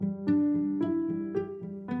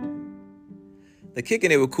The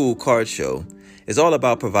Kickin' It with KoolKard show is all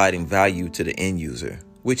about providing value to the end user,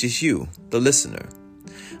 which is you, the listener.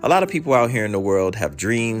 A lot of people out here in the world have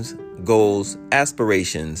dreams, goals,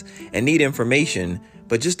 aspirations, and need information,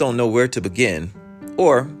 but just don't know where to begin,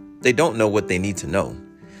 or they don't know what they need to know.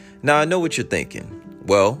 Now, I know what you're thinking.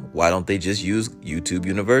 Well, why don't they just use YouTube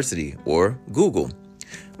University or Google?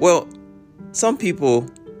 Well, some people,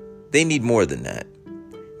 they need more than that.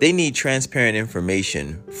 They need transparent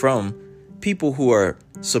information from people who are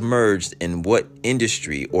submerged in what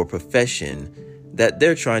industry or profession that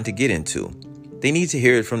they're trying to get into. They need to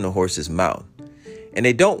hear it from the horse's mouth. And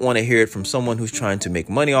they don't want to hear it from someone who's trying to make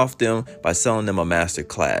money off them by selling them a master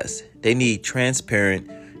class. They need transparent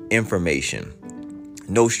information.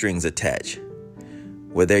 No strings attached.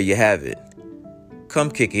 Well, there you have it. Come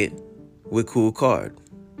kick it with KoolKard.